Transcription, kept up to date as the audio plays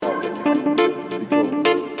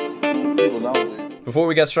Before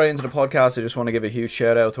we get straight into the podcast, I just want to give a huge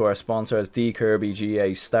shout out to our sponsors, D Kirby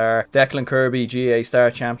GA Star. Declan Kirby GA Star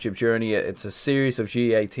Championship Journey. It's a series of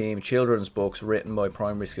GA team children's books written by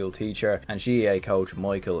primary school teacher and GA coach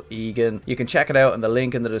Michael Egan. You can check it out in the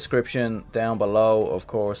link in the description down below, of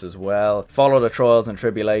course, as well. Follow the trials and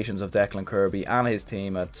tribulations of Declan Kirby and his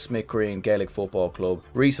team at Smith Green Gaelic Football Club,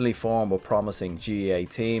 recently formed but promising GA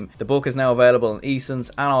team. The book is now available in Eason's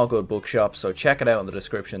and all good bookshops, so check it out in the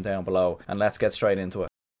description down below, and let's get straight into it.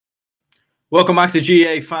 Welcome back to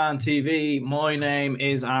GA Fan TV. My name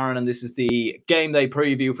is Aaron, and this is the game day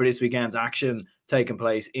preview for this weekend's action taking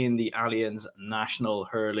place in the Allianz National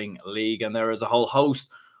Hurling League. And there is a whole host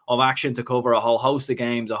of action to cover, a whole host of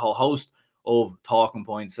games, a whole host of talking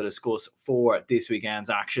points to discuss for this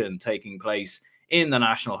weekend's action taking place in the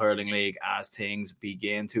National Hurling League as things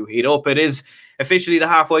begin to heat up. It is officially the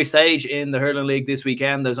halfway stage in the Hurling League this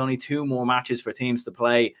weekend. There's only 2 more matches for teams to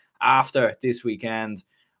play after this weekend.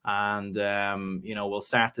 And, we'll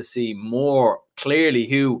start to see more clearly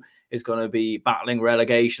who is going to be battling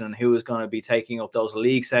relegation and who is going to be taking up those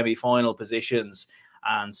league semi-final positions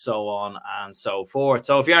and so on and so forth.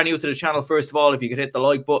 So if you are new to the channel, first of all, if you could hit the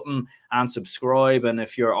like button and subscribe. And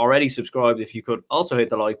if you're already subscribed, if you could also hit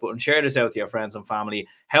the like button, share this out to your friends and family,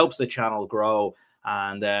 helps the channel grow.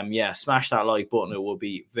 And smash that like button. It will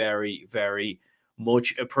be very, very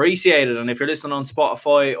much appreciated. And if you're listening on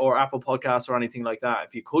Spotify or Apple Podcasts or anything like that,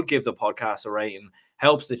 if you could give the podcast a rating,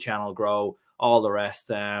 helps the channel grow, all the rest.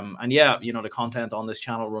 The content on this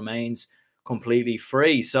channel remains completely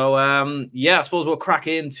free. So I suppose we'll crack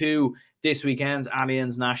into this weekend's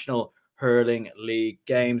Allianz National Hurling League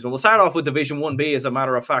games. And we'll start off with Division 1B. As a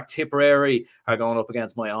matter of fact, Tipperary are going up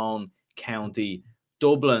against my own county,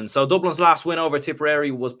 Dublin. So Dublin's last win over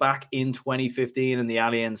Tipperary was back in 2015 in the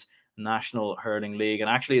Allianz National Hurling League. And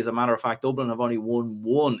actually, as a matter of fact, Dublin have only won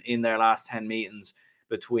 1 in their last 10 meetings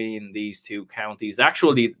between these two counties.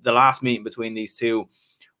 Actually, the last meeting between these two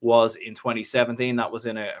was in 2017. That was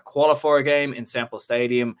in a qualifier game in Semple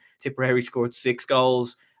Stadium. Tipperary scored 6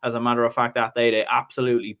 goals. As a matter of fact, that day they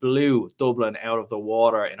absolutely blew Dublin out of the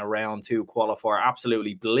water in a round 2 qualifier,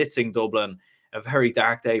 absolutely blitzing Dublin. A very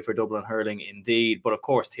dark day for Dublin hurling indeed. But of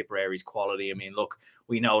course, Tipperary's quality. I mean, look,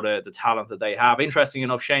 we know the talent that they have. Interesting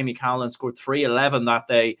enough, Shane McCallum scored 3-11 that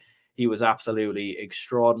day. He was absolutely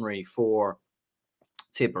extraordinary for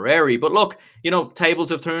Tipperary. But look, tables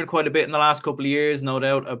have turned quite a bit in the last couple of years, no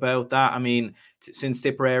doubt about that. I mean, since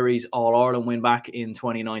Tipperary's All-Ireland win back in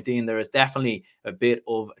 2019, there is definitely a bit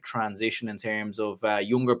of transition in terms of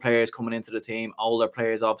younger players coming into the team, older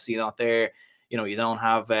players obviously not there. You don't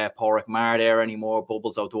have Pádraig Marr there anymore.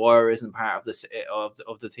 Bubbles O'Dwyer isn't part of this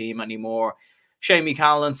of the team anymore. Shane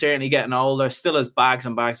McCallum certainly getting older, still has bags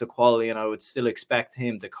and bags of quality, and I would still expect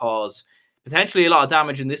him to cause potentially a lot of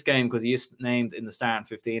damage in this game because he is named in the starting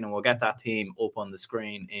 15, and we'll get that team up on the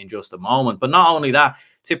screen in just a moment. But not only that,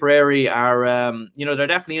 Tipperary are, they're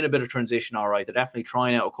definitely in a bit of transition, all right. They're definitely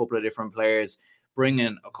trying out a couple of different players,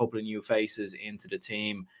 bringing a couple of new faces into the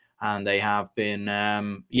team. And they have been,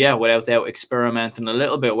 without doubt, experimenting a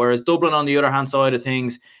little bit. Whereas Dublin, on the other hand side of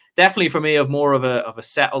things, definitely for me, have more of a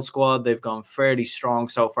settled squad. They've gone fairly strong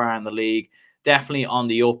so far in the league. Definitely on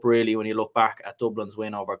the up, really, when you look back at Dublin's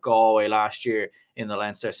win over Galway last year in the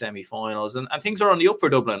Leinster semi-finals. And things are on the up for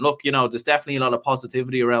Dublin. Look, there's definitely a lot of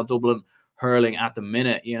positivity around Dublin hurling at the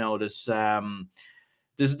minute.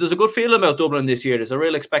 There's a good feeling about Dublin this year. There's a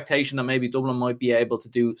real expectation that maybe Dublin might be able to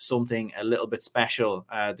do something a little bit special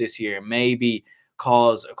this year. Maybe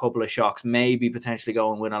cause a couple of shocks. Maybe potentially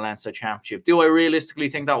go and win a Leinster Championship. Do I realistically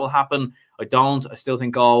think that will happen? I don't. I still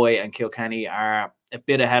think Galway and Kilkenny are a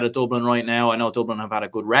bit ahead of Dublin right now. I know Dublin have had a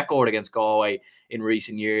good record against Galway in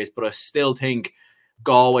recent years, but I still think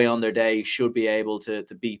Galway on their day should be able to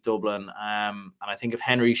beat Dublin. And I think if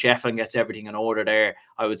Henry Shefflin gets everything in order there,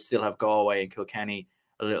 I would still have Galway and Kilkenny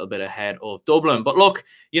a little bit ahead of Dublin. But look,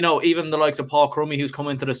 even the likes of Paul Crummy, who's come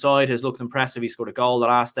into the side, has looked impressive. He scored a goal the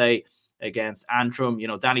last day against Antrim.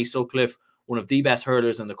 Danny Sutcliffe, one of the best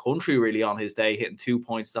hurlers in the country, really, on his day, hitting 2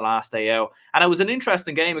 points the last day out. And it was an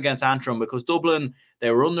interesting game against Antrim because Dublin,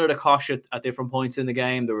 they were under the cosh at different points in the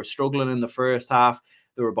game. They were struggling in the first half.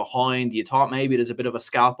 They were behind. You thought maybe there's a bit of a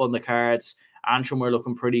scalp on the cards. Antrim were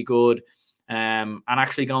looking pretty good. And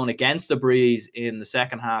actually going against the breeze in the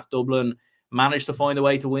second half, Dublin managed to find a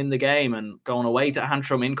way to win the game, and going away to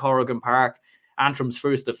Antrim in Corrigan Park, Antrim's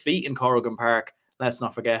first defeat in Corrigan Park, let's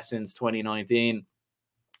not forget, since 2019.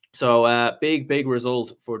 So big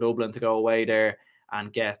result for Dublin to go away there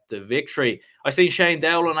and get the victory. I seen Shane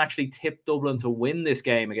Dowling actually tip Dublin to win this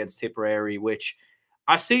game against Tipperary, which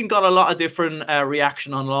I've seen got a lot of different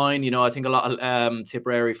reaction online. I think a lot of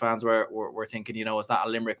Tipperary fans were thinking, is that a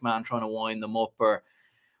Limerick man trying to wind them up,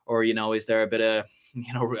 or is there a bit of,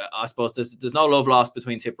 I suppose there's no love lost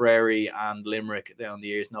between Tipperary and Limerick down the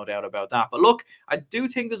years, no doubt about that. But look, I do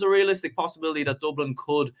think there's a realistic possibility that Dublin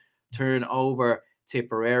could turn over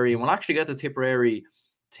Tipperary, and we'll actually get the Tipperary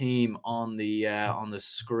team on the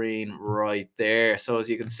screen right there. So as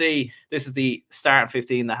you can see, this is the starting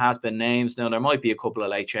 15 that has been named. Now there might be a couple of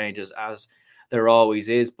late changes, as there always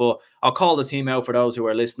is, but I'll call the team out for those who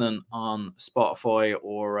are listening on Spotify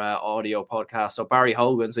or audio podcast. So Barry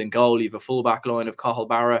Hogan's in goal. You have a full-back line of Cathal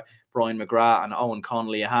Barra, Brian McGrath and Owen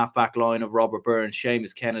Connolly, a half-back line of Robert Burns,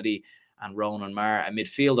 Seamus Kennedy and Ronan Marr, a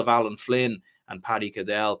midfield of Alan Flynn and Paddy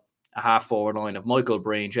Cadell, a half-forward line of Michael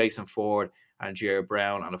Breen, Jason Ford and Jared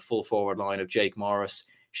Brown, and a full-forward line of Jake Morris,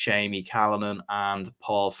 Shamey Callanan and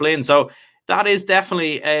Paul Flynn. So that is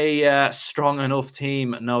definitely a strong enough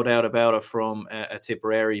team, no doubt about it, from a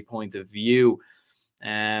Tipperary point of view.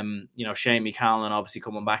 Shamey Callanan obviously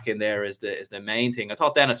coming back in there is the main thing. I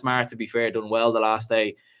thought Dennis Marr, to be fair, done well the last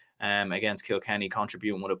day against Kilkenny,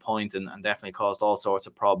 contributing with a point and definitely caused all sorts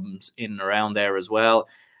of problems in and around there as well.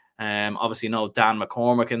 Obviously, Dan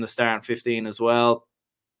McCormick in the starting 15 as well.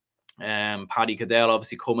 Paddy Cadell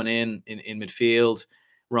obviously coming in midfield.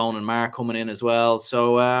 Ronan Marr coming in as well.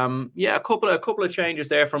 So, a couple of changes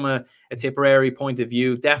there from a Tipperary point of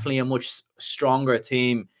view. Definitely a much stronger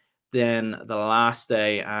team than the last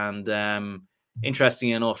day. And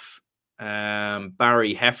interesting enough,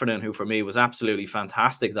 Barry Heffernan, who for me was absolutely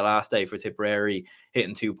fantastic the last day for Tipperary,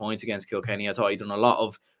 hitting 2 points against Kilkenny. I thought he'd done a lot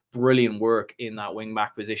of brilliant work in that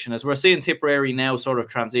wing-back position. As we're seeing Tipperary now sort of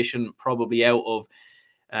transition probably out of,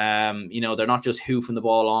 they're not just hoofing the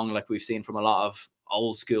ball along like we've seen from a lot of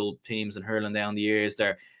old school teams in hurling down the years.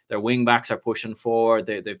 Their wing backs are pushing forward.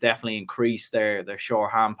 They've definitely increased their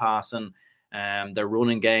short hand passing. Their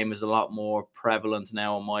running game is a lot more prevalent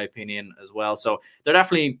now, in my opinion, as well. So they're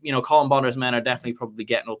definitely, Colin Bonner's men are definitely probably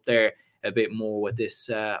getting up there a bit more with this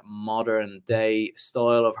modern day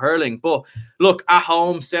style of hurling. But look, at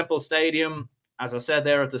home, Semple Stadium, as I said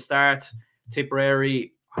there at the start,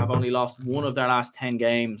 Tipperary have only lost one of their last 10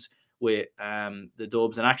 games with the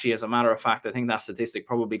Dubs. And actually, as a matter of fact, I think that statistic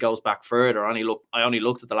probably goes back further. I only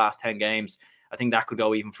looked at the last 10 games. I think that could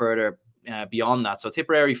go even further beyond that. So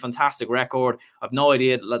Tipperary, fantastic record. I've no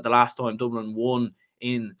idea the last time Dublin won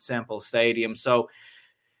in Semple Stadium. So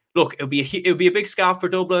look, it'll be a big scalp for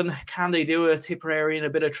Dublin. Can they do it? Tipperary in a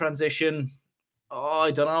bit of transition? Oh,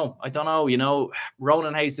 I don't know.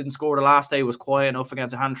 Ronan Hayes didn't score the last day, was quiet enough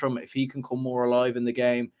against Antrim. If he can come more alive in the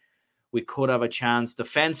game, we could have a chance.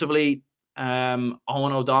 Defensively, Owen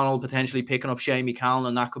O'Donnell potentially picking up Shamey Callanan,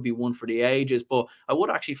 and that could be one for the ages. But I would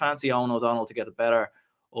actually fancy Owen O'Donnell to get the better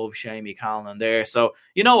of Shamey Callanan there. So,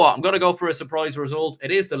 you know what? I'm going to go for a surprise result.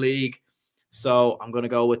 It is the league. So I'm going to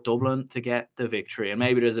go with Dublin to get the victory. And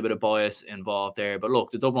maybe there's a bit of bias involved there. But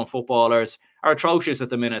look, the Dublin footballers are atrocious at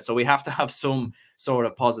the minute. So we have to have some sort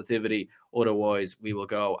of positivity. Otherwise, we will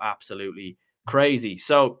go absolutely crazy.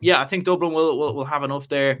 So, I think Dublin will have enough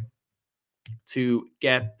there to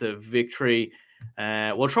get the victory.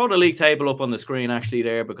 We'll throw the league table up on the screen actually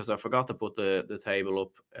there, because I forgot to put the table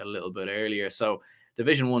up a little bit earlier. So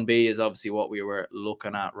Division 1B is obviously what we were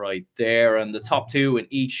looking at right there. And the top two in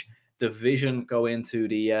each division go into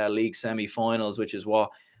the league semi-finals, which is what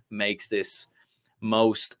makes this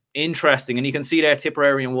most interesting. And you can see there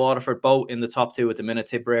Tipperary and Waterford both in the top two at the minute.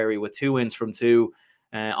 Tipperary with 2 wins from 2.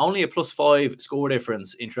 Only a +5 score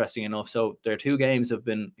difference, interesting enough. So their 2 games have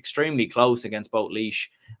been extremely close against both Laois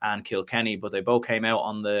and Kilkenny, but they both came out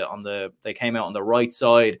on the right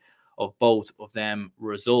side of both of them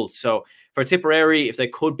results. So for Tipperary, if they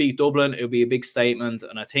could beat Dublin, it would be a big statement.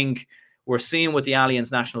 And I think we're seeing with the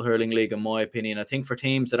Allianz National Hurling League, in my opinion, I think for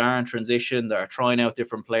teams that are in transition, that are trying out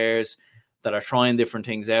different players, that are trying different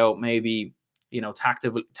things out, maybe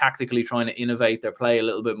tactically trying to innovate their play a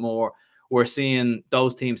little bit more, we're seeing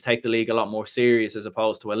those teams take the league a lot more serious, as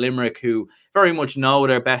opposed to a Limerick, who very much know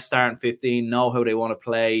their best starting 15, know how they want to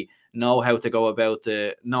play, know how to go about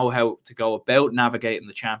navigating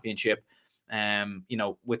the championship.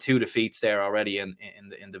 With 2 defeats there already in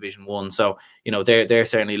Division 1, so they're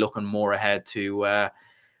certainly looking more ahead to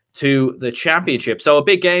the championship. So a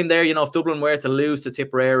big game there. If Dublin were to lose to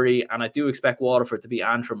Tipperary, and I do expect Waterford to beat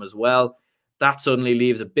Antrim as well, that suddenly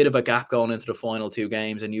leaves a bit of a gap going into the final 2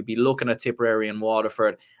 games, and you'd be looking at Tipperary and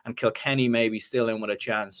Waterford, and Kilkenny maybe still in with a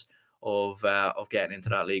chance of getting into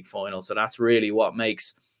that league final. So that's really what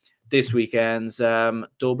makes this weekend's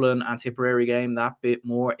Dublin and Tipperary game that bit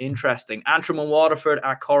more interesting. Antrim and Waterford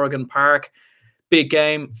at Corrigan Park. Big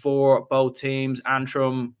game for both teams.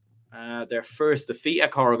 Antrim, their first defeat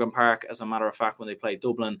at Corrigan Park, as a matter of fact, when they played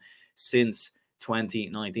Dublin since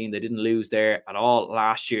 2019. They didn't lose there at all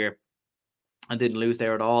last year and didn't lose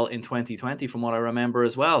there at all in 2020, from what I remember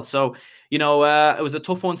as well. So, it was a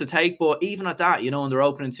tough one to take. But even at that, in their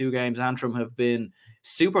opening 2 games, Antrim have been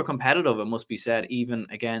super competitive, it must be said, even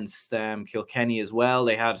against Kilkenny as well.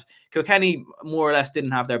 Kilkenny more or less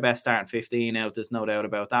didn't have their best starting 15 out. There's no doubt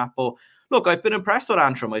about that. But look, I've been impressed with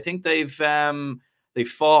Antrim. I think they've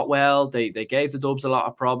fought well. They gave the Dubs a lot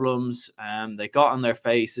of problems. They got on their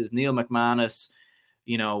faces. Neil McManus,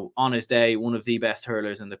 on his day, one of the best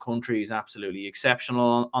hurlers in the country. He's absolutely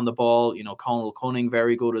exceptional on the ball. Conal Cunning,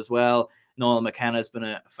 very good as well. Noel McKenna has been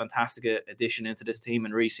a fantastic addition into this team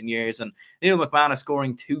in recent years. And Neil McManus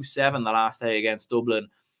scoring 2-7 the last day against Dublin.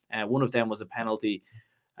 One of them was a penalty.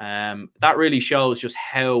 That really shows just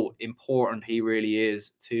how important he really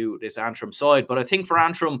is to this Antrim side. But I think for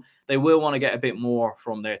Antrim, they will want to get a bit more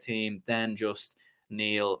from their team than just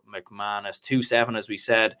Neil McManus. 2-7, as we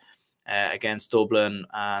said, against Dublin.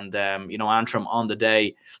 And, Antrim on the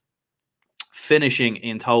day finishing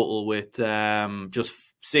in total with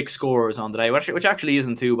just 6 scorers on the day, which actually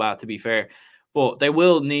isn't too bad, to be fair. But they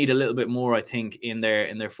will need a little bit more, I think, in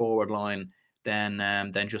their forward line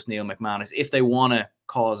than just Neil McManus if they want to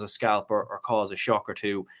cause a scalper or cause a shock or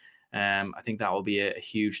two. I think that will be a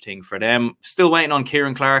huge thing for them. Still waiting on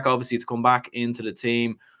Kieran Clark, obviously, to come back into the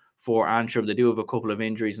team for Antrim. They do have a couple of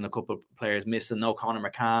injuries and a couple of players missing. No Conor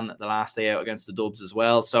McCann the last day out against the Dubs as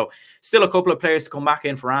well. So still a couple of players to come back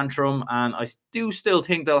in for Antrim. And I do still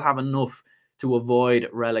think they'll have enough to avoid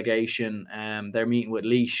relegation. Their meeting with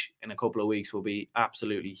Laois in a couple of weeks will be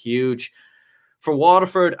absolutely huge. For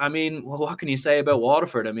Waterford, what can you say about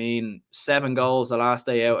Waterford? 7 goals the last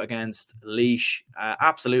day out against Laois.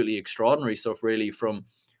 Absolutely extraordinary stuff, really, from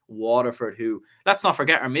Waterford, who, let's not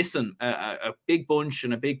forget, are missing a big bunch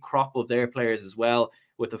and a big crop of their players as well,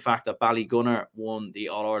 with the fact that Ballygunner won the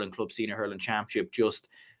All-Ireland Club Senior Hurling Championship just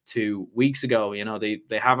 2 weeks ago.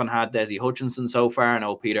 They haven't had Desi Hutchinson so far,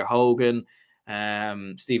 no Peter Hogan.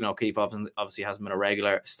 Stephen O'Keefe obviously hasn't been a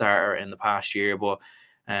regular starter in the past year, but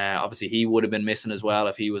obviously he would have been missing as well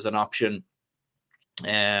if he was an option.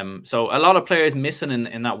 So a lot of players missing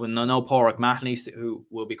in that one. No Pádraig Mahoney, who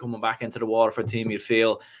will be coming back into the Waterford team, you'd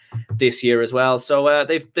feel, this year as well. So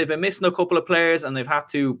they've been missing a couple of players, and they've had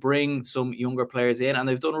to bring some younger players in, and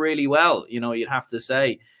they've done really well. You'd have to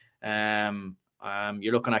say.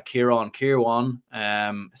 You're looking at Kieran Kirwan.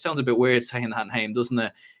 It sounds a bit weird saying that name, doesn't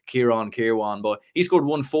it? Kieran Kirwan, but he scored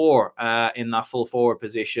 1-4 in that full forward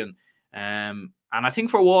position. And I think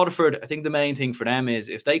for Waterford, I think the main thing for them is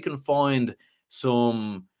if they can find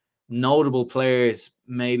some notable players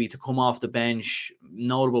maybe to come off the bench,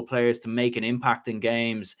 notable players to make an impact in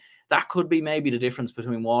games, that could be maybe the difference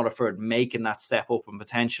between Waterford making that step up and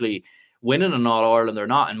potentially winning an All-Ireland or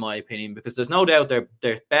not, in my opinion, because there's no doubt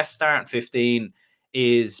their best starting 15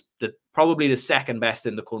 is probably the second best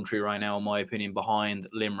in the country right now, in my opinion, behind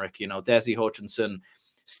Limerick. Desi Hutchinson,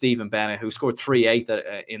 Stephen Bennett, who scored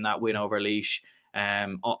 3-8 in that win over Laois.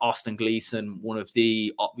 Austin Gleeson, one of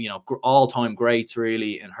the all-time greats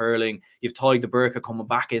really in hurling. You've Tadhg de Burka coming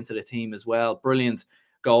back into the team as well. Brilliant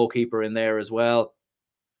goalkeeper in there as well.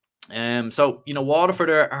 So Waterford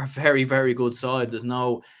are a very, very good side. There's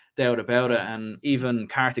no doubt about it. And even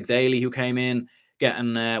Kartik Daly, who came in,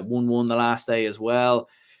 getting 1-1 the last day as well.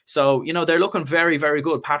 So, they're looking very, very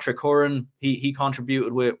good. Patrick Curran, he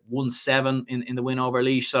contributed with 1-7 in the win over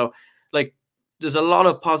Laois. So, there's a lot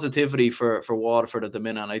of positivity for Waterford at the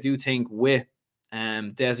minute. And I do think with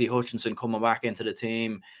Desi Hutchinson coming back into the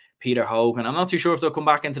team, Peter Hogan, I'm not too sure if they'll come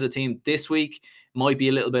back into the team this week. Might be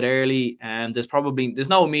a little bit early. There's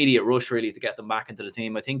no immediate rush really to get them back into the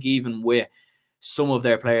team. I think even with some of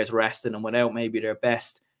their players resting and without maybe their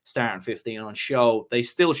best starting 15 on show, they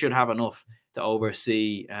still should have enough to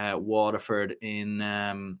oversee Waterford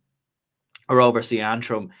or oversee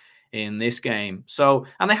Antrim in this game. So,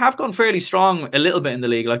 and they have gone fairly strong a little bit in the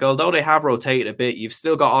league. Although they have rotated a bit, you've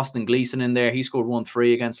still got Austin Gleeson in there. He scored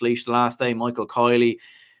 1-3 against Laois the last day. Michael Kiley,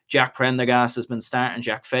 Jack Prendergast has been starting,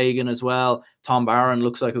 Jack Fagan as well. Tom Barron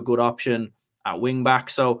looks like a good option at wing back.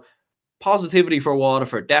 So, positivity for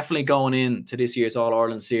Waterford, definitely going into this year's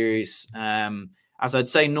All-Ireland series. As I'd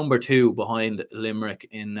say, number 2 behind Limerick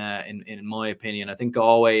in my opinion. I think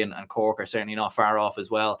Galway and Cork are certainly not far off as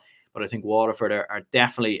well. But I think Waterford are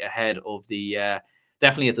definitely ahead of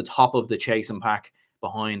definitely at the top of the chasing pack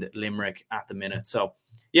behind Limerick at the minute. So,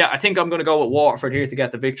 yeah, I think I'm going to go with Waterford here to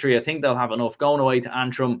get the victory. I think they'll have enough. Going away to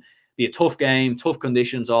Antrim, be a tough game, tough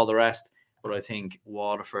conditions, all the rest. But I think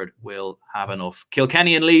Waterford will have enough.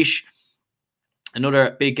 Kilkenny and Laois.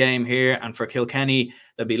 Another big game here, and for Kilkenny,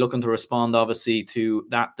 they'll be looking to respond, obviously, to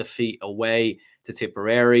that defeat away to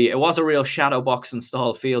Tipperary. It was a real shadow boxing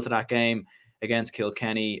style feel to that game against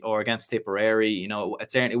Kilkenny or against Tipperary. You know,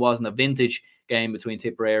 it certainly wasn't a vintage game between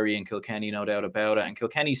Tipperary and Kilkenny, no doubt about it. And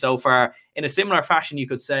Kilkenny so far, in a similar fashion, you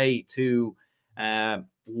could say, to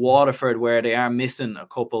Waterford, where they are missing a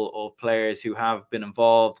couple of players who have been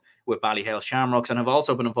involved with Ballyhale Shamrocks and have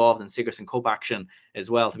also been involved in Sigerson Cup action as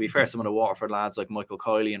well. To be fair, some of the Waterford lads like Michael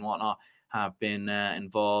Kiley and whatnot have been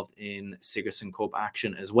involved in Sigerson Cup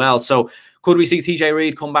action as well. So could we see TJ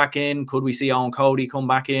Reid come back in? Could we see Owen Cody come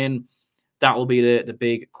back in? That will be the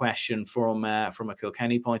big question from a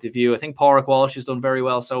Kilkenny point of view. I think Pádraig Walsh has done very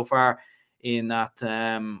well so far in that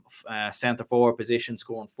centre forward position,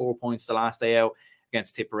 scoring 4 points the last day out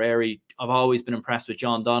against Tipperary. I've always been impressed with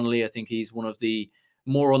John Donnelly. I think he's one of the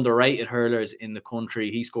more underrated hurlers in the country.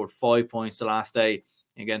 He scored 5 points the last day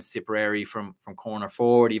against Tipperary from corner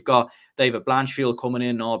forward. You've got David Blanchfield coming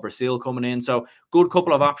in, Noel Brazil coming in. So good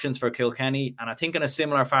couple of options for Kilkenny. And I think in a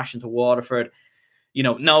similar fashion to Waterford, you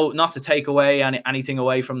know, no, not to take away anything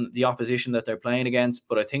away from the opposition that they're playing against,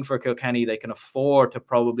 but I think for Kilkenny, they can afford to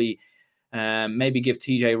probably maybe give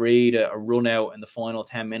TJ Reid a run out in the final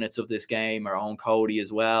 10 minutes of this game, or Owen Cody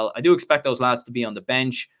as well. I do expect those lads to be on the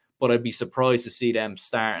bench, but I'd be surprised to see them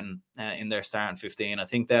starting in their starting 15. I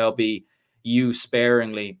think they'll be used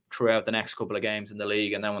sparingly throughout the next couple of games in the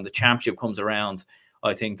league. And then when the championship comes around,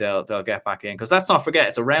 I think they'll get back in. Because let's not forget,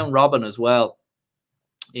 it's a round robin as well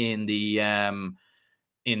in the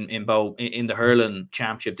in the hurling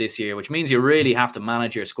championship this year, which means you really have to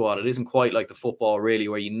manage your squad. It isn't quite like the football, really,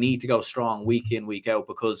 where you need to go strong week in, week out,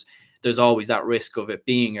 because there's always that risk of it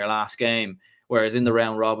being your last game. Whereas in the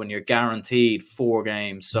round robin, you're guaranteed 4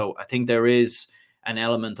 games. So I think there is an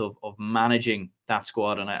element of managing that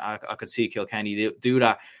squad, and I could see Kilkenny do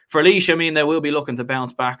that. For Laois, I mean, they will be looking to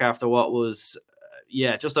bounce back after what was,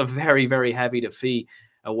 just a very, very heavy defeat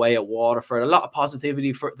away at Waterford. A lot of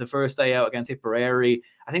positivity for the first day out against Tipperary.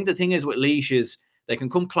 I think the thing is with Laois is they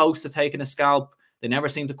can come close to taking a scalp. They never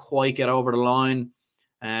seem to quite get over the line.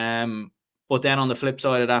 But then on the flip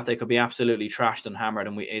side of that, they could be absolutely trashed and hammered.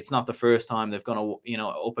 And it's not the first time they've gone,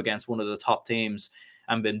 up against one of the top teams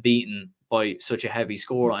and been beaten by such a heavy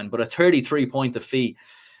scoreline. But a 33-point defeat,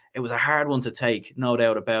 it was a hard one to take, no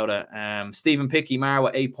doubt about it. Stephen Picky-Marr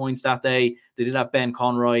with 8 points that day. They did have Ben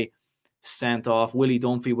Conroy sent off, Willie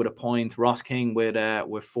Dunphy with a point, Ross King with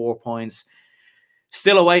 4 points.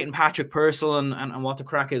 Still awaiting Patrick Purcell and what the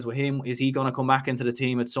crack is with him. Is he going to come back into the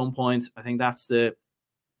team at some point? I think that's the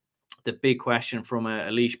big question from a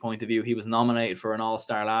Laois point of view. He was nominated for an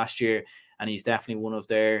All-Star last year, and he's definitely one of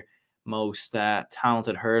their most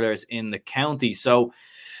talented hurlers in the county. So,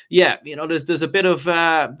 there's a bit of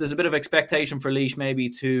expectation for Laois maybe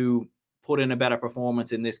to put in a better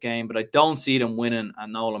performance in this game, but I don't see them winning at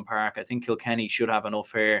Nolan Park. I think Kilkenny should have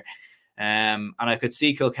enough here. And I could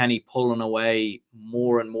see Kilkenny pulling away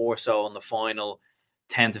more and more so on the final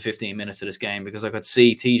 10 to 15 minutes of this game, because I could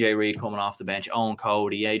see TJ Reid coming off the bench, Owen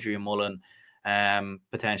Cody, Adrian Mullen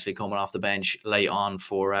potentially coming off the bench late on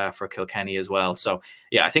for Kilkenny as well. So,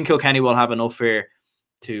 I think Kilkenny will have enough here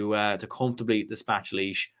to comfortably dispatch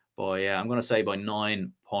Laois by, I'm going to say, by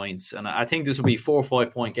 9 points. And I think this will be 4 or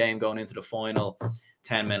 5 point game going into the final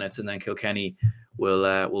 10 minutes, and then Kilkenny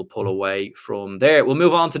will pull away from there. We'll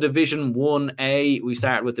move on to Division 1A. We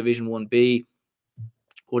start with Division 1B.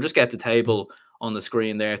 We'll just get the table on the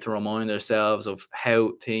screen there to remind ourselves of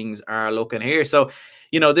how things are looking here. So,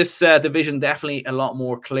 this division definitely a lot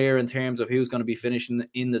more clear in terms of who's going to be finishing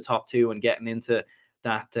in the top 2 and getting into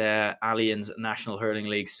that Allianz National Hurling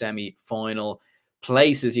League semi-final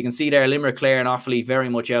places. You can see there Limerick, Clare and Offaly very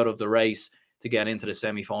much out of the race to get into the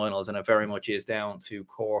semi-finals, and it very much is down to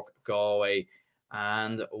Cork, Galway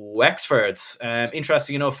and Wexford.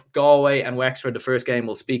 Interesting enough, Galway and Wexford, the first game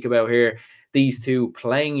we'll speak about here, these two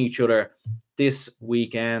playing each other this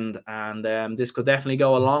weekend, and this could definitely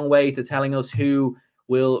go a long way to telling us who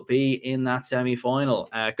will be in that semi-final.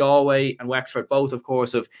 Galway and Wexford, both, of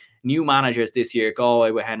course, of new managers this year.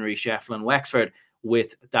 Galway with Henry Shefflin, Wexford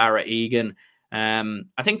with Dara Egan. I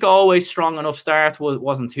think Galway's strong enough start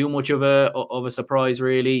wasn't too much of a surprise,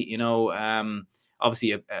 really.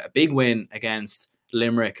 Obviously a big win against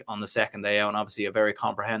Limerick on the second day out, and obviously a very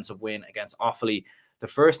comprehensive win against Offaly the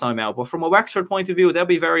first time out. But from a Wexford point of view, they'll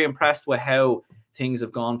be very impressed with how things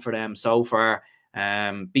have gone for them so far.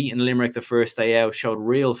 Beating Limerick the first day out, showed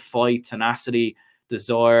real fight, tenacity,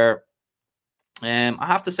 desire. I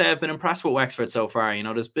have to say I've been impressed with Wexford so far.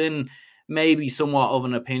 There's been maybe somewhat of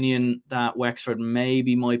an opinion that Wexford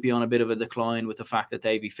maybe might be on a bit of a decline with the fact that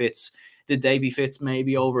Davy Fitz Did Davy Fitz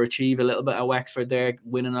maybe overachieve a little bit at Wexford there,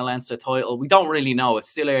 winning a Leinster title? We don't really know. It's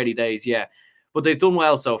still early days, yeah. But they've done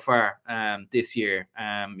well so far this year.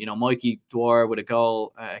 Mikey Dwyer with a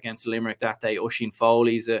goal against Limerick that day. Oisin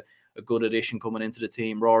Foley's a good addition coming into the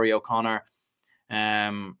team. Rory O'Connor,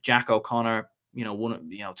 Jack O'Connor,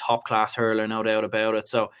 top class hurler, no doubt about it.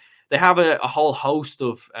 So they have a whole host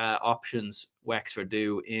of options Wexford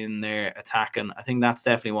do in their attack, and I think that's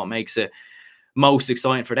definitely what makes it most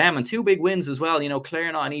exciting for them. And 2 big wins as well.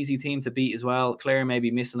 Clare not an easy team to beat as well. Clare may be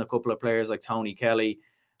missing a couple of players like Tony Kelly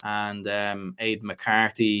and Aidan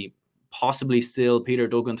McCarthy, possibly still Peter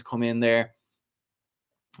Duggan to come in there.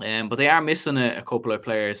 But they are missing a couple of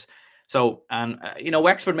players. So, and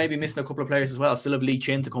Wexford may be missing a couple of players as well. Still have Lee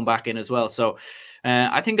Chin to come back in as well. So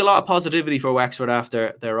I think a lot of positivity for Wexford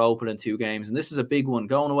after their opening 2 games. And this is a big one.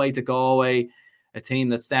 Going away to Galway, a team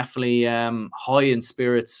that's definitely high in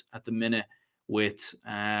spirits at the minute with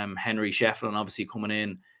Henry Shefflin obviously coming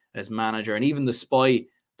in as manager. And even despite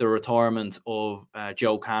the retirement of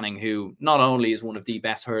Joe Canning, who not only is one of the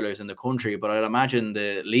best hurlers in the country, but I'd imagine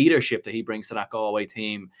the leadership that he brings to that Galway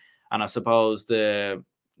team, and I suppose the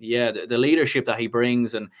leadership that he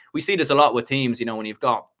brings. And we see this a lot with teams, when you've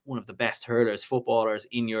got one of the best hurlers, footballers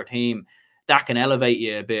in your team, that can elevate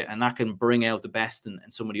you a bit and that can bring out the best in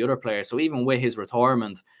some of the other players. So even with his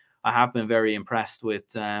retirement, I have been very impressed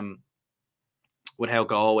with how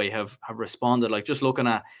Galway have responded. Like just looking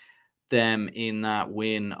at them in that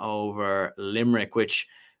win over Limerick, which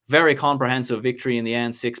very comprehensive victory in the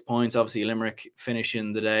end, 6 points. Obviously, Limerick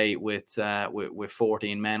finishing the day with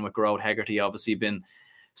 14 men, with Gerard Hegarty obviously been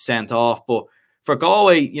sent off. But for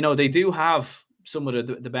Galway, they do have some of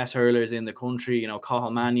the best hurlers in the country.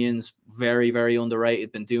 Cathal Mannion's very, very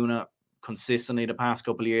underrated, been doing it consistently the past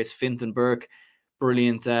couple of years. Fintan Burke,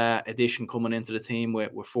 brilliant addition coming into the team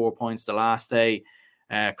with 4 points the last day.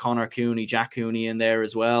 Conor Cooney, Jack Cooney in there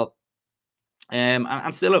as well.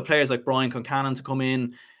 And still have players like Brian Concannon to come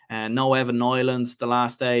in, and no Evan Nyland the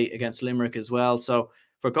last day against Limerick as well. So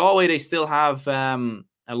for Galway, they still have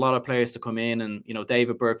a lot of players to come in, and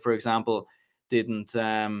David Burke, for example, didn't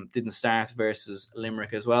start versus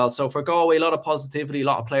Limerick as well. So for Galway, a lot of positivity, a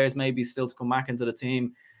lot of players maybe still to come back into the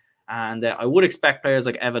team, and I would expect players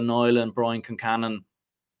like Evan Nyland, Brian Concannon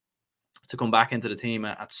to come back into the team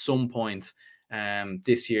at some point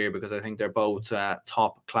this year, because I think they're both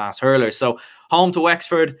top class hurlers. So home to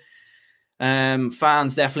Wexford,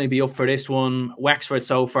 fans definitely be up for this one. Wexford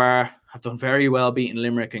so far have done very well beating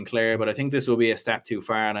Limerick and Clare, but I think this will be a step too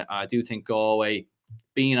far, and I do think Galway,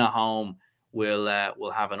 being at home, will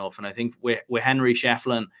have enough. And I think with Henry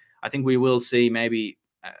Shefflin, I think we will see maybe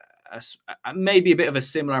maybe a bit of a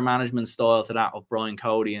similar management style to that of Brian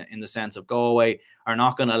Cody, in the sense of Galway are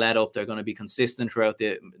not going to let up. They're going to be consistent throughout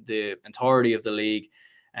the entirety of the league.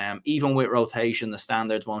 Even with rotation, the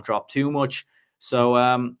standards won't drop too much. So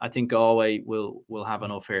I think Galway will have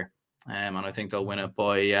enough here. And I think they'll win it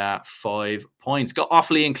by 5 points. Got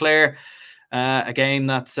Offaly and Clare, a game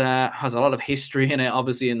that has a lot of history in it,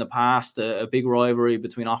 obviously in the past. A big rivalry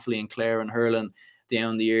between Offaly and Clare and Hurling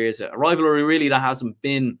down the years. A rivalry really that hasn't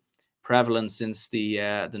been prevalent since the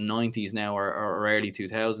 90s now, or early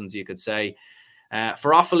 2000s, you could say.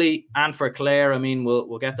 For Offaly and for Clare, I mean,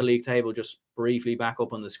 we'll get the league table just briefly back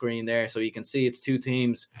up on the screen there, so you can see it's 2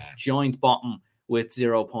 teams joint bottom with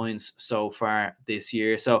 0 points so far this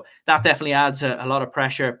year. So that definitely adds a lot of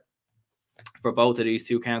pressure for both of these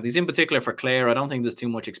 2 counties. In particular for Clare, I don't think there's too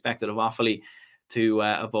much expected of Offaly to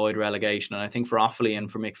avoid relegation. And I think for Offaly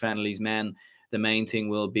and for Mick Fennelly's men, the main thing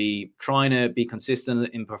will be trying to be consistent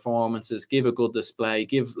in performances, give a good display,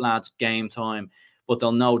 give lads game time, but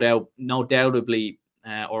they'll undoubtedly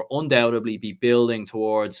be building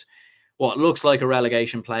towards what looks like a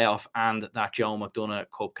relegation playoff and that Joe McDonagh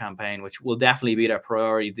Cup campaign, which will definitely be their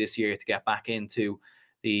priority this year to get back into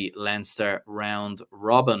the Leinster round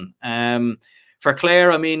robin. For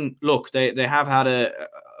Clare, I mean, look, they have had a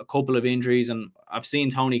couple of injuries, and I've seen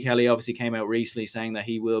Tony Kelly obviously came out recently saying that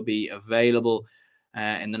he will be available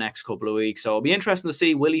in the next couple of weeks. So it'll be interesting to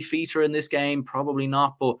see, will he feature in this game? Probably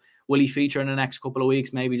not, but will he feature in the next couple of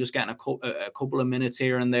weeks? Maybe just getting a couple of minutes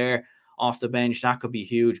here and there off the bench. That could be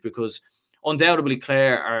huge, because undoubtedly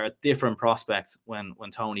Clare are a different prospect when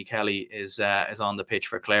Tony Kelly is on the pitch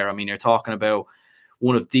for Clare. I mean, you're talking about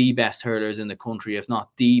one of the best hurlers in the country, if not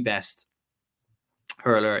the best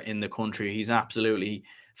hurler in the country. He's absolutely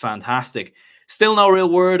fantastic. Still no real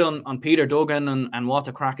word on Peter Duggan and what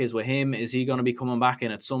the crack is with him. Is he going to be coming back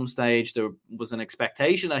in at some stage? There was an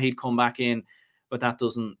expectation that he'd come back in, but that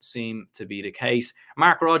doesn't seem to be the case.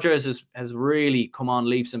 Mark Rogers has really come on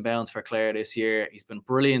leaps and bounds for Clare this year. He's been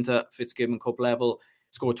brilliant at Fitzgibbon Cup level.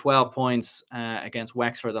 scored 12 points against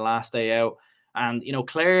Wexford the last day out. And,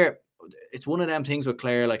 Clare, it's one of them things with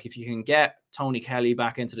Clare, like if you can get Tony Kelly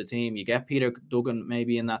back into the team, you get Peter Duggan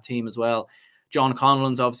maybe in that team as well. John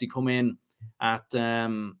Conlon's obviously come in at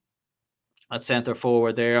centre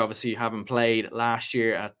forward there, obviously having played last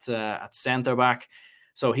year at centre back.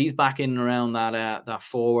 So he's back in and around that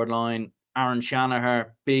forward line. Aaron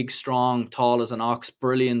Shanaher, big, strong, tall as an ox,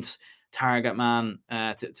 brilliant target man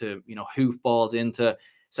to hoof balls into.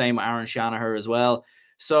 Same with Aaron Shanaher as well.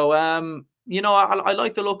 So I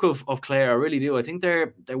like the look of Clare. I really do. I think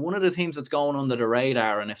they're one of the teams that's going under the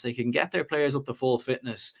radar, and if they can get their players up to full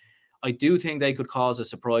fitness, I do think they could cause a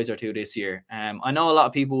surprise or two this year. I know a lot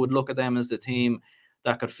of people would look at them as the team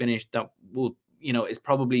that could finish, that will, is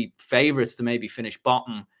probably favourites to maybe finish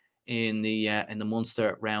bottom in the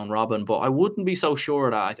Munster round robin, but I wouldn't be so sure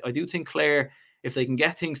of that. I do think Clare, if they can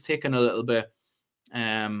get things ticking a little bit,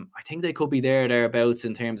 I think they could be thereabouts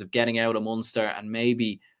in terms of getting out of Munster and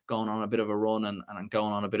maybe going on a bit of a run and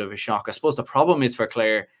going on a bit of a shock. I suppose the problem is for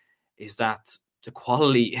Clare is that the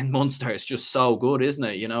quality in Munster is just so good, isn't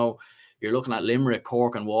it? You're looking at Limerick,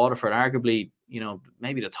 Cork and Waterford, arguably,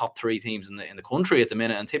 maybe the top three teams in the country at the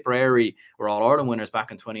minute, and Tipperary were All-Ireland winners back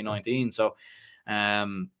in 2019. So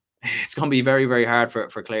it's going to be very, very hard for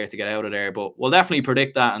Clare to get out of there, but we'll definitely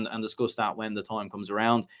predict that and discuss that when the time comes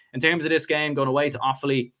around. In terms of this game, going away to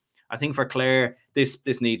Offaly, I think for Clare, this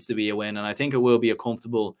needs to be a win, and I think it will be a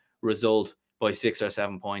comfortable result by 6 or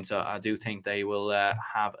 7 points. I do think they will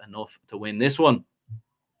have enough to win this one.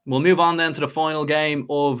 We'll move on then to the final game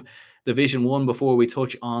of Division 1 before we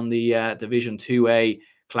touch on the Division 2A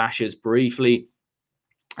clashes briefly.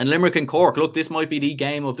 And Limerick and Cork, look, this might be the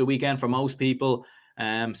game of the weekend for most people.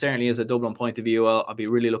 Certainly as a Dublin point of view, I'll be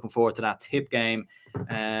really looking forward to that Tipp game.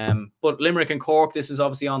 But Limerick and Cork, this is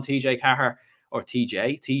obviously on TG Cahir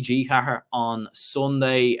on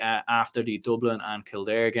Sunday after the Dublin and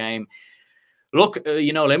Kildare game. Look,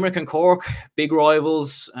 Limerick and Cork, big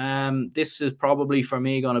rivals. This is probably for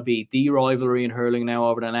me going to be the rivalry in hurling now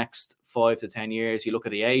over the next 5 to 10 years. You look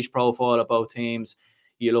at the age profile of both teams.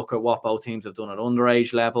 You look at what both teams have done at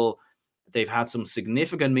underage level. They've had some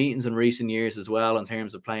significant meetings in recent years as well in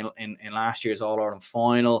terms of playing in last year's All-Ireland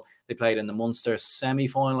final. They played in the Munster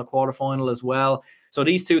semi-final, quarter-final as well. So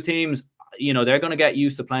these two teams, they're going to get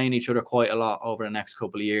used to playing each other quite a lot over the next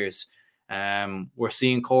couple of years. We're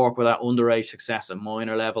seeing Cork with that underage success at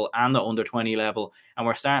minor level and the under 20 level, and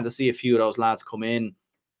we're starting to see a few of those lads come in.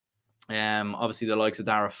 Obviously the likes of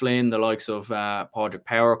Dara Flynn, the likes of Padraig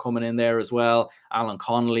Power coming in there as well, Alan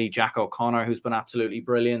Connolly, Jack O'Connor, who's been absolutely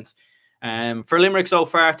brilliant. For Limerick so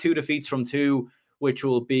far, 2 defeats from 2, which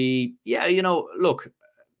will be, look,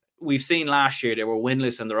 we've seen last year they were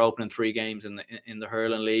winless in their opening 3 games in the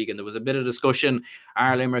Hurling League, and there was a bit of discussion.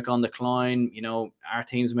 Are Limerick on decline? Are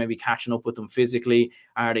teams maybe catching up with them physically?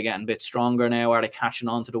 Are they getting a bit stronger now? Are they catching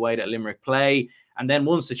on to the way that Limerick play? And then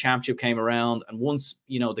once the championship came around and once,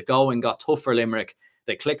 the going got tough for Limerick,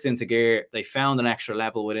 they clicked into gear. They found an extra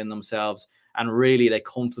level within themselves. And really, they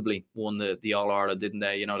comfortably won the All-Ireland, didn't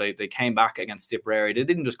they? They came back against Tipperary. They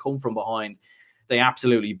didn't just come from behind. They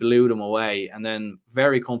absolutely blew them away. And then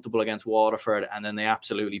very comfortable against Waterford. And then they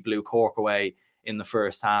absolutely blew Cork away in the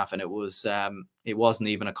first half. And it wasn't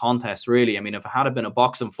even a contest, really. I mean, if it had been a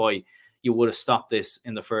boxing fight, you would have stopped this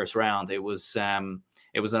in the first round. It was an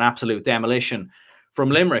absolute demolition from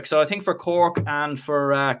Limerick. So I think for Cork and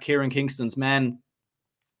for Kieran Kingston's men,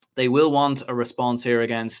 they will want a response here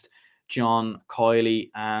against John Kiley.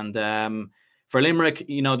 And for Limerick,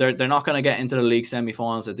 they're not going to get into the league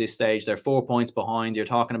semi-finals at this stage. They're 4 points behind. You're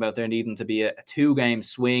talking about there needing to be a 2-game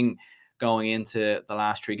swing going into the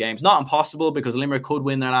last 3 games. Not impossible, because Limerick could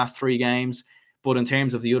win their last 3 games. But in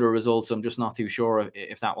terms of the other results, I'm just not too sure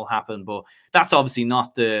if that will happen. But that's obviously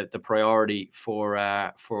not the priority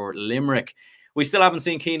for Limerick. We still haven't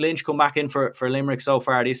seen Cian Lynch come back in for Limerick so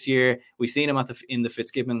far this year. We've seen him in the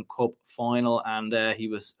Fitzgibbon Cup final, and he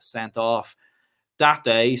was sent off that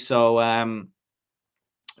day. So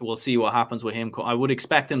we'll see what happens with him. I would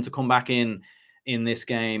expect him to come back in this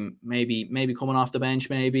game, maybe coming off the bench,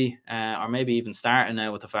 or maybe even starting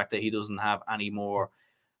now, with the fact that he doesn't have any more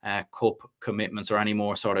cup commitments or any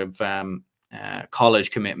more sort of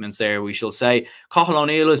college commitments there, we shall say. Cathal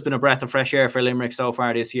O'Neill has been a breath of fresh air for Limerick so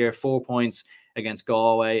far this year. 4 points against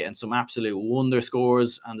Galway and some absolute wonder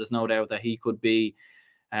scores, and there's no doubt that he could be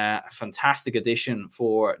a fantastic addition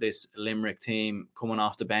for this Limerick team coming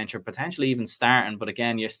off the bench, or potentially even starting. But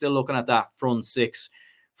again, you're still looking at that front 6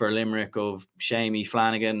 for Limerick of Shamey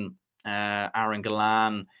Flanagan, Aaron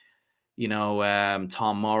Gallan,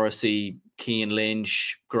 Tom Morrissey, Cian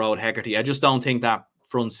Lynch, Gerard Hegarty. I just don't think that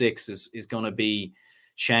front 6 is going to be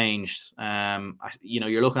changed.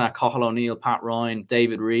 You're looking at Cathal O'Neill, Pat Ryan,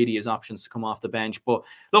 David Reedy as options to come off the bench. But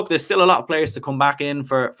look, there's still a lot of players to come back in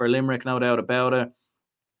for Limerick, no doubt about it.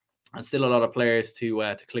 And still a lot of players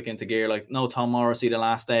to click into gear. Like no Tom Morrissey the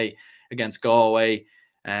last day against Galway.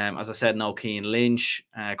 As I said, no Cian Lynch.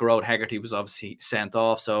 Gerard Hegarty was obviously sent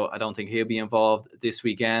off, so I don't think he'll be involved this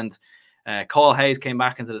weekend. Cole Hayes came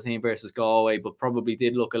back into the team versus Galway, but probably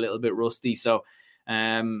did look a little bit rusty. So,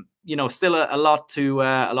 still a lot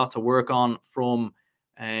to work on from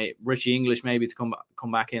Richie English maybe to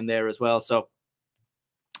come back in there as well. So,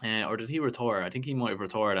 or did he retire? I think he might have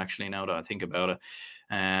retired actually. Now that I think about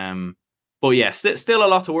it, but yeah, still a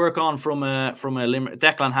lot to work on from a Limerick.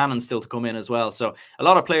 Declan Hannon still to come in as well. So a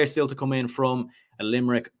lot of players still to come in from a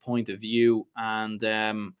Limerick point of view. And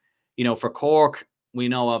for Cork, we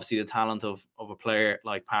know obviously the talent of a player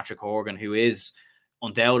like Patrick Horgan, who is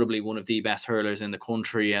undoubtedly one of the best hurlers in the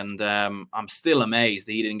country. And I'm still amazed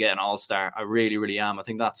that he didn't get an All-Star. I really, really am. I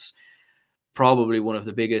think that's probably one of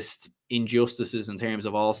the biggest injustices in terms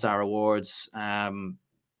of All-Star awards,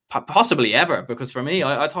 possibly ever. Because for me,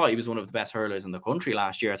 I thought he was one of the best hurlers in the country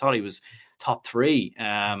last year. I thought he was top 3.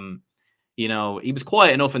 He was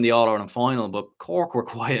quiet enough in the All-Ireland final, but Cork were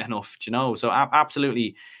quiet enough, so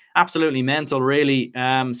absolutely mental, really.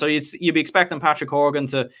 So you'd be expecting Patrick Horgan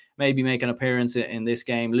to maybe make an appearance in this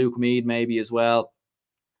game. Luke Meade maybe as well.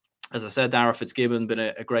 As I said, Dara Fitzgibbon been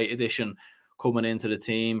a great addition coming into the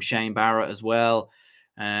team. Shane Barrett as well.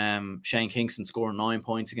 Shane Kingston scoring 9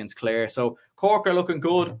 points against Clare. So Cork are looking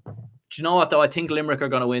good. Do you know what, though? I think Limerick are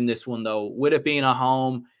going to win this one, though. With it being at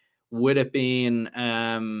home, with it being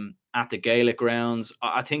at the Gaelic grounds,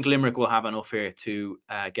 I think Limerick will have enough here to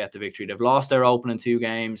get the victory. They've lost their opening 2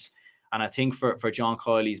 games. And I think for John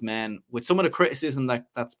Kiley's men, with some of the criticism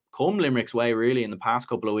that's come Limerick's way, really, in the past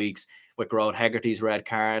couple of weeks, with Gerard Hegarty's red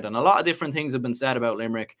card, and a lot of different things have been said about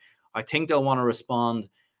Limerick, I think they'll want to respond.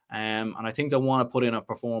 And I think they'll want to put in a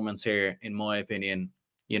performance here, in my opinion.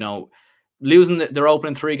 Losing their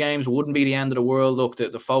opening 3 games wouldn't be the end of the world. Look,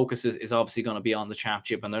 the focus is obviously going to be on the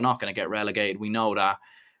championship, and they're not going to get relegated. We know that.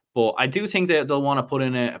 But I do think that they'll want to put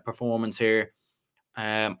in a performance here.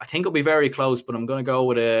 I think it'll be very close, but I'm going to go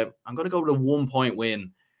with a 1-point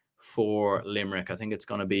win for Limerick. I think it's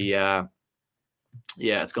going to be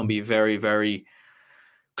it's going to be very, very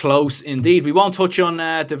close indeed. We won't touch on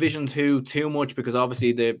Division 2 too much, because obviously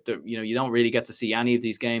you don't really get to see any of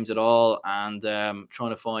these games at all, and trying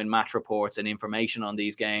to find match reports and information on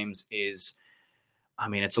these games is,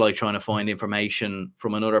 it's like trying to find information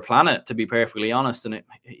from another planet, to be perfectly honest. And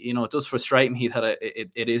it does frustrate me that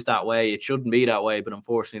it is that way. It shouldn't be that way, but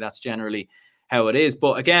unfortunately that's generally how it is.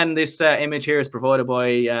 But again, this image here is provided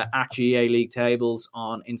by at GA League Tables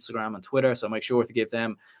on Instagram and Twitter, so make sure to give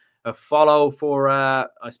them a follow for, I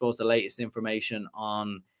suppose, the latest information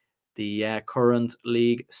on the current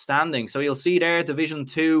league standing. So you'll see there, Division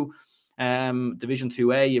 2, Division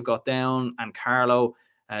 2A, you've got Down and Carlow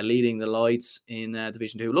leading the lights in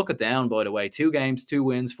Division 2. Look at Down, by the way. 2 games, 2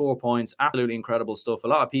 wins, 4 points. Absolutely incredible stuff. A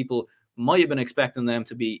lot of people might have been expecting them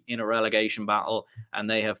to be in a relegation battle, and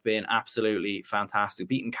they have been absolutely fantastic.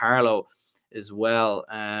 Beating Carlow as well.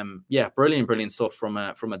 Brilliant stuff from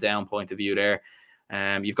a Down point of view there.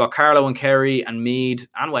 You've got Carlow and Kerry and Meath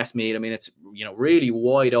and Westmeath. It's really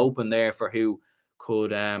wide open there for who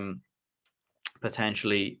could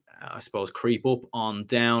potentially, I suppose, creep up on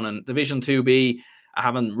Down. And Division 2B, I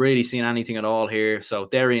haven't really seen anything at all here. So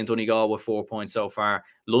Derry and Donegal with 4 points so far.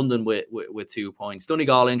 London with 2 points.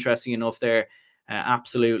 Donegal, interesting enough there,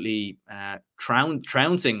 absolutely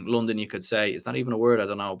trouncing London, you could say. Is that even a word? I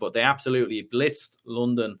don't know. But they absolutely blitzed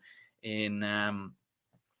London in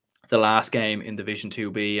the last game in Division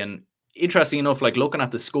 2B. And interesting enough, like looking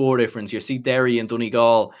at the score difference, you see Derry and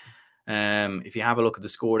Donegal. If you have a look at the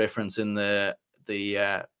score difference in the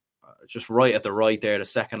just right at the right there, the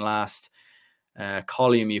second last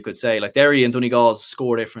column, you could say, like Derry and Donegal's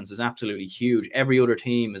score difference is absolutely huge. Every other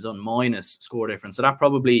team is on minus score difference. So that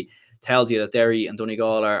probably tells you that Derry and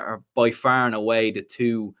Donegal are by far and away the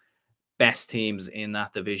 2 best teams in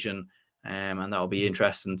that division. And that'll be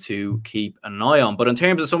interesting to keep an eye on. But in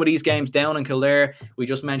terms of some of these games, Down and Kildare, we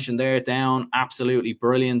just mentioned there, Down absolutely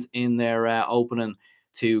brilliant in their opening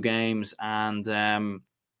 2 games. And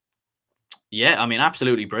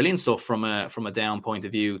absolutely brilliant stuff from a Down point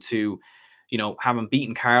of view, to having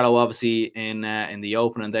beaten Carlow obviously in the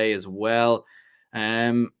opening day as well.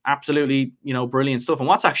 Absolutely, brilliant stuff. And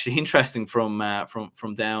what's actually interesting from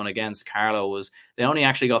Down against Carlow was they only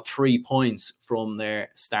actually got 3 points from their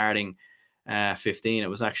starting 15. It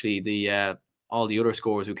was actually all the other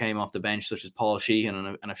scorers who came off the bench, such as Paul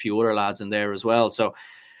Sheehan and a few other lads in there as well. So,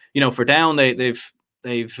 for Down, they've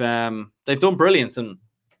they've done brilliant, and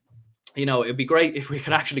it'd be great if we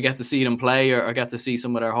could actually get to see them play or get to see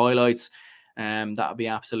some of their highlights. That would be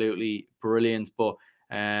absolutely brilliant. But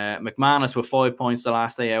McManus with 5 points the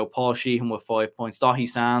last day out, Paul Sheehan with 5 points, Dahi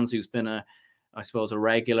Sands, who's been a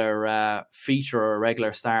regular feature or a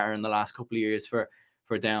regular starter in the last couple of years for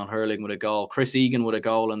Down Hurling with a goal. Chris Egan with a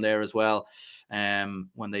goal in there as well.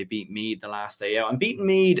 When they beat Meath the last day out, and beating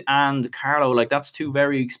Meath and Carlow, that's two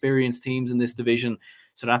very experienced teams in this division.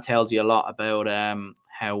 So that tells you a lot about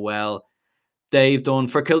how well they've done.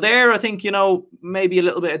 For Kildare, I think, maybe a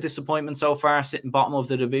little bit of disappointment so far, sitting bottom of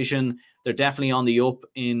the division. They're definitely on the up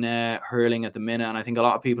in hurling at the minute, and I think a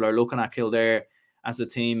lot of people are looking at Kildare as a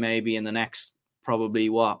team maybe in the next probably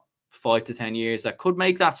 5 to 10 years that could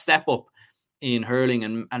make that step up in hurling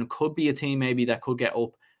and could be a team maybe that could get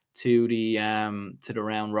up to the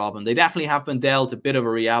round robin. They definitely have been dealt a bit of a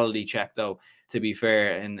reality check, though, to be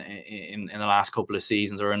fair, in the last couple of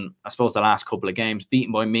seasons, or in, I suppose, the last couple of games.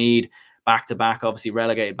 Beaten by Meath back-to-back, obviously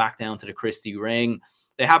relegated back down to the Christie Ring.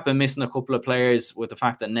 They have been missing a couple of players with the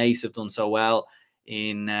fact that Naas have done so well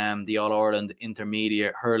in the All-Ireland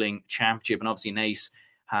Intermediate Hurling Championship, and obviously Naas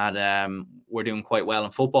were doing quite well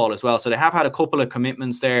in football as well. So they have had a couple of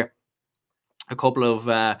commitments there, a couple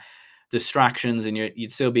of distractions, and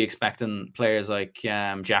you'd still be expecting players like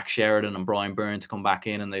Jack Sheridan and Brian Byrne to come back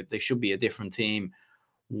in, and they should be a different team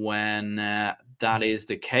when that is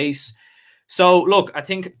the case. So, look, I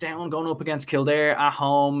think Down going up against Kildare at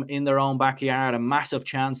home in their own backyard, a massive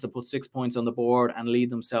chance to put 6 points on the board and lead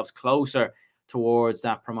themselves closer towards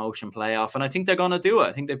that promotion playoff. And I think they're going to do it.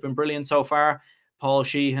 I think they've been brilliant so far. Paul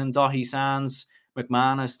Sheehan, Dahi Sands,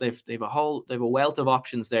 McManus, they've a wealth of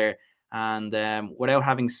options there. And without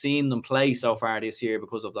having seen them play so far this year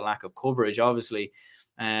because of the lack of coverage, obviously,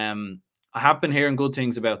 I have been hearing good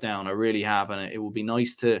things about Down. I really have. And it would be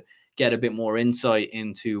nice to get a bit more insight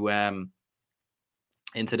into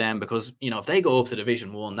them, because if they go up to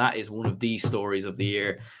Division 1, that is one of the stories of the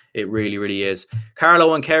year. It really, really is.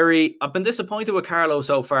 Carlow and Kerry, I've been disappointed with Carlow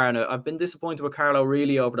so far, and I've been disappointed with Carlow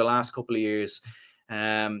really over the last couple of years.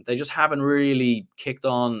 They just haven't really kicked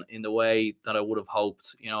on in the way that I would have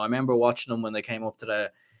hoped. I remember watching them when they came up to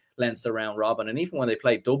the Leinster round robin, and even when they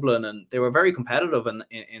played Dublin, and they were very competitive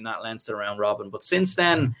in that Leinster round robin. But since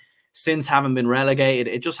then, since having been relegated,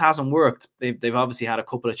 it just hasn't worked. They've obviously had a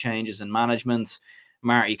couple of changes in management.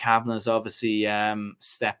 Marty Kavanagh's obviously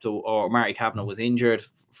Marty Kavanagh was injured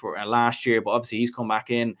for last year, but obviously he's come back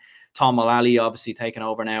in. Tom Mullally obviously taken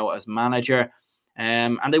over now as manager.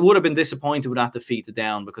 And they would have been disappointed with that defeat to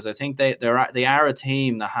Down, because I think they are a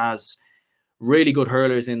team that has really good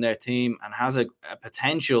hurlers in their team and has a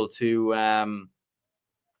potential to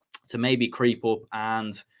maybe creep up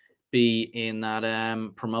and be in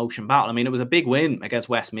that promotion battle. I mean, it was a big win against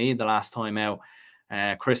Westmeath the last time out.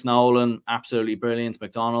 Chris Nolan, absolutely brilliant.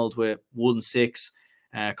 McDonald with 1-6.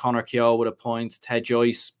 Conor Keogh with a point. Ted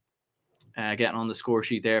Joyce getting on the score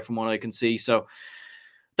sheet there from what I can see. So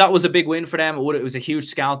that was a big win for them. It was a huge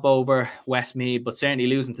scalp over Westmeath, but certainly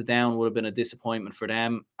losing to Down would have been a disappointment for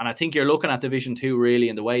them. And I think you're looking at Division 2 really,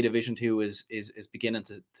 and the way Division 2 is beginning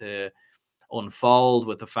to unfold,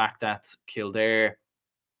 with the fact that Kildare,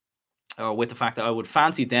 or with the fact that I would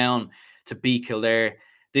fancy Down to beat Kildare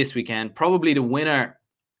this weekend. Probably the winner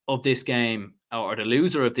of this game, or the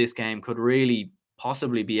loser of this game, could really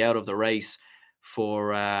possibly be out of the race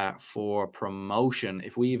for promotion.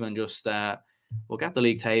 If we even just we'll get the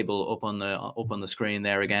league table up on the screen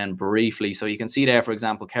there again briefly, so you can see there, for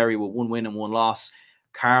example, Kerry with 1 win and 1 loss,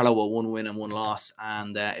 Carlow with 1 win and 1 loss,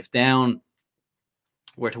 and if Down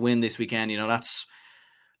were to win this weekend,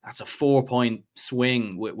 that's a 4-point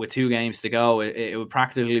swing with 2 games to go. It would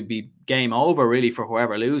practically be game over, really, for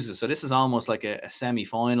whoever loses. So this is almost like a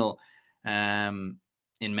semi-final in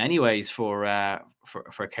many ways for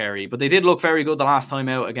Kerry. But they did look very good the last time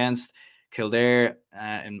out against Kildare.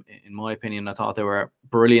 In my opinion, I thought they were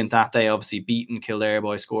brilliant that day, obviously beating Kildare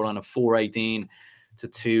by a scoreline of 4-18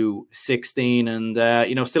 to 2-16.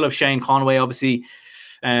 And, still have Shane Conway, obviously.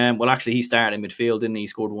 Actually, he started in midfield, didn't he? He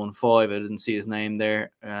scored 1-5. I didn't see his name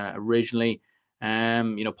there originally.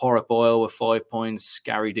 Porrick Boyle with 5 points,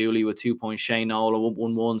 Gary Dooley with 2 points, Shane Nolan with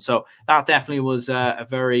 1-1. So that definitely was a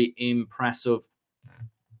very impressive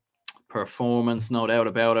performance, no doubt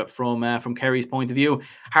about it, from Kerry's point of view.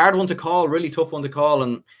 Hard one to call, really tough one to call,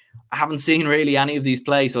 and I haven't seen really any of these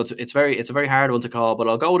play, so it's a very hard one to call. But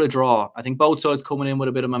I'll go with a draw. I think both sides coming in with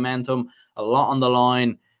a bit of momentum, a lot on the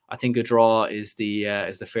line. I think a draw is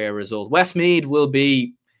the fair result. Westmeath will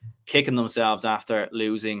be kicking themselves after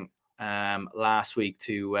losing last week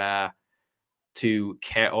to or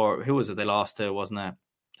who was it they lost to, wasn't it?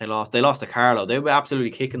 They lost to Carlow. They were absolutely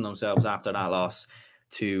kicking themselves after that loss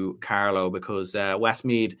to Carlow, because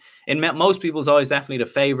Westmeath, in most people's eyes, definitely the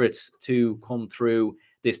favourites to come through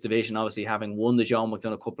this division. Obviously, having won the John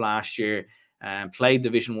McDonagh Cup last year, played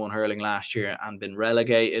Division 1 hurling last year and been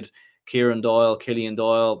relegated. Kieran Doyle, Killian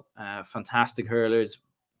Doyle, fantastic hurlers,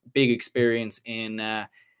 big experience in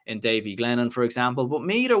Davy Glennon, for example. But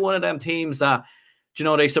Meath are one of them teams that,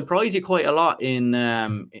 they surprise you quite a lot in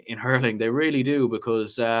hurling. They really do,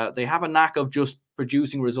 because they have a knack of just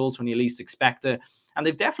producing results when you least expect it. And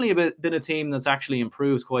they've definitely been a team that's actually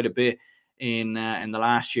improved quite a bit in the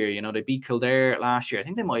last year. They beat Kildare last year. I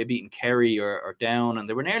think they might have beaten Kerry or Down, and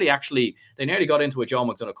they nearly got into a John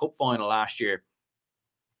McDonagh Cup final last year.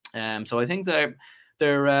 So I think they're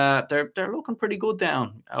looking pretty good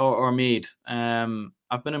down, or Meath.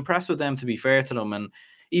 I've been impressed with them, to be fair to them, and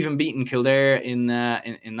even beating Kildare in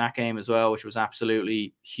that game as well, which was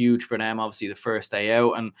absolutely huge for them. Obviously, the first day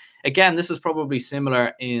out, and again, this is probably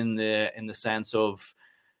similar in the sense of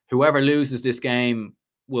whoever loses this game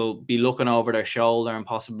will be looking over their shoulder and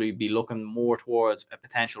possibly be looking more towards a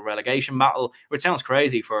potential relegation battle, which sounds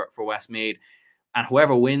crazy for Westmeath. And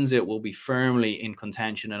whoever wins it will be firmly in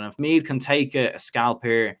contention. And if Meath can take a scalp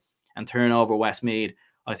here and turn over Westmeath,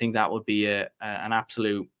 I think that would be an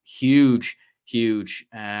absolute huge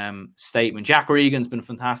statement. Jack Regan's been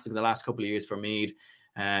fantastic the last couple of years for Meath,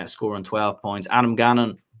 scoring 12 points. Adam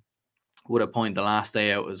Gannon with a point the last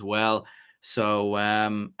day out as well. So,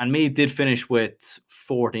 and Meath did finish with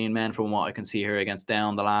 14 men from what I can see here against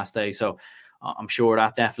Down the last day. So I'm sure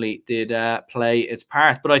that definitely did play its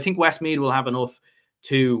part. But I think Westmeath will have enough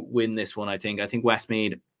to win this one, I think. I think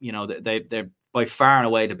Westmeath, they're by far and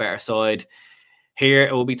away the better side here.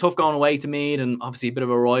 It will be tough going away to Meath, and obviously a bit of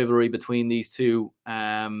a rivalry between these two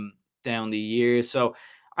down the years. So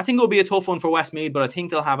I think it'll be a tough one for Westmeath, but I think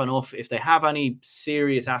they'll have enough. If they have any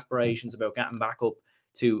serious aspirations about getting back up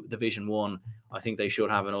to Division 1, I think they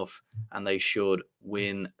should have enough, and they should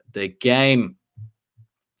win the game.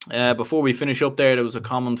 Before we finish up there was a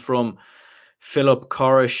comment from Philip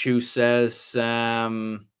Corish, who says,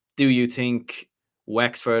 do you think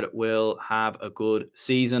Wexford will have a good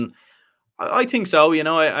season? I think so.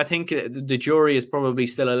 I think the jury is probably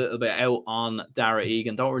still a little bit out on Dara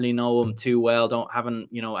Egan. Don't really know him too well.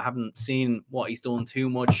 Haven't seen what he's done too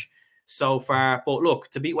much so far. But look,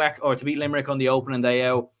 to beat Limerick on the opening day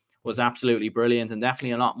out was absolutely brilliant, and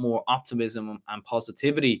definitely a lot more optimism and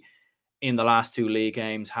positivity in the last two league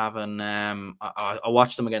games. I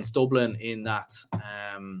watched them against Dublin in that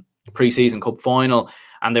pre-season cup final,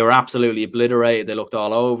 and they were absolutely obliterated. They looked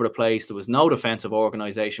all over the place. There was no defensive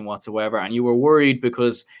organisation whatsoever, and you were worried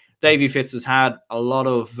because Davy Fitz has had a lot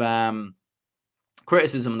of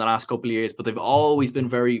criticism in the last couple of years, but they've always been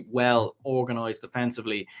very well organised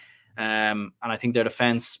defensively. And I think their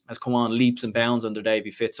defence has come on leaps and bounds under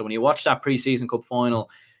Davy Fitz. So when you watch that pre-season cup final,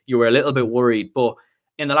 you were a little bit worried. But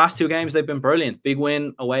in the last two games, they've been brilliant. Big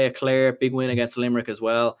win away at Clare, big win against Limerick as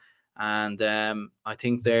well. And I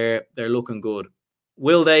think they're looking good.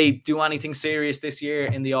 Will they do anything serious this year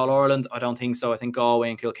in the All-Ireland? I don't think so. I think Galway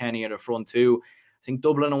and Kilkenny are the front two. I think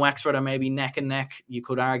Dublin and Wexford are maybe neck and neck. You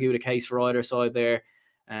could argue the case for either side there.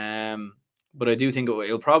 But I do think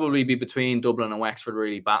it'll probably be between Dublin and Wexford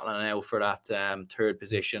really battling out for that third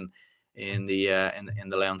position in the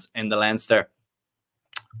Leinster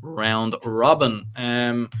round robin.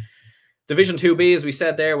 Division 2B, as we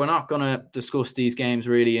said there, we're not going to discuss these games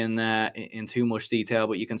really in too much detail,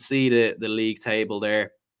 but you can see the league table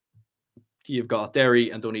there. You've got Derry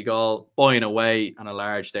and Donegal buying away and a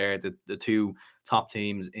large there, the two top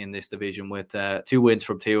teams in this division with 2 wins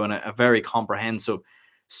from 2 and a very comprehensive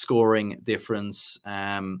scoring difference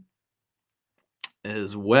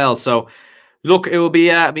as well. So look, it will be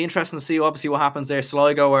interesting to see obviously what happens there.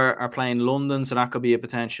 Sligo are playing London, so that could be a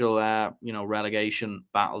potential relegation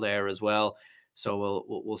battle there as well. So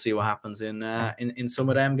we'll see what happens in some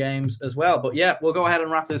of them games as well. But yeah, we'll go ahead and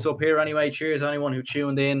wrap this up here anyway. Cheers anyone who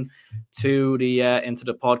tuned in to into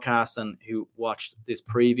the podcast and who watched this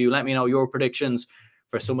preview. Let me know your predictions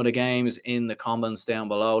for some of the games in the comments down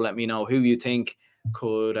below. Let me know who you think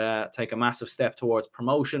could take a massive step towards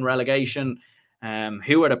promotion, relegation,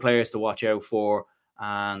 who are the players to watch out for,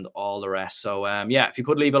 and all the rest. So yeah, if you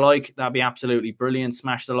could leave a like, that'd be absolutely brilliant.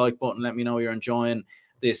 Smash the like button. Let me know you're enjoying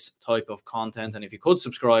this type of content, and if you could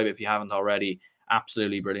subscribe if you haven't already,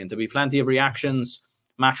 absolutely brilliant. There'll be plenty of reactions,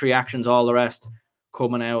 match reactions, all the rest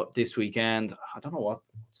coming out this weekend. I don't know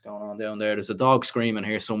what's going on down there. There's a dog screaming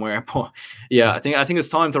here somewhere, but yeah, I think it's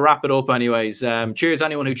time to wrap it up anyways. Cheers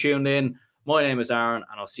anyone who tuned in. My name is Aaron,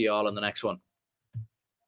 and I'll see you all in the next one.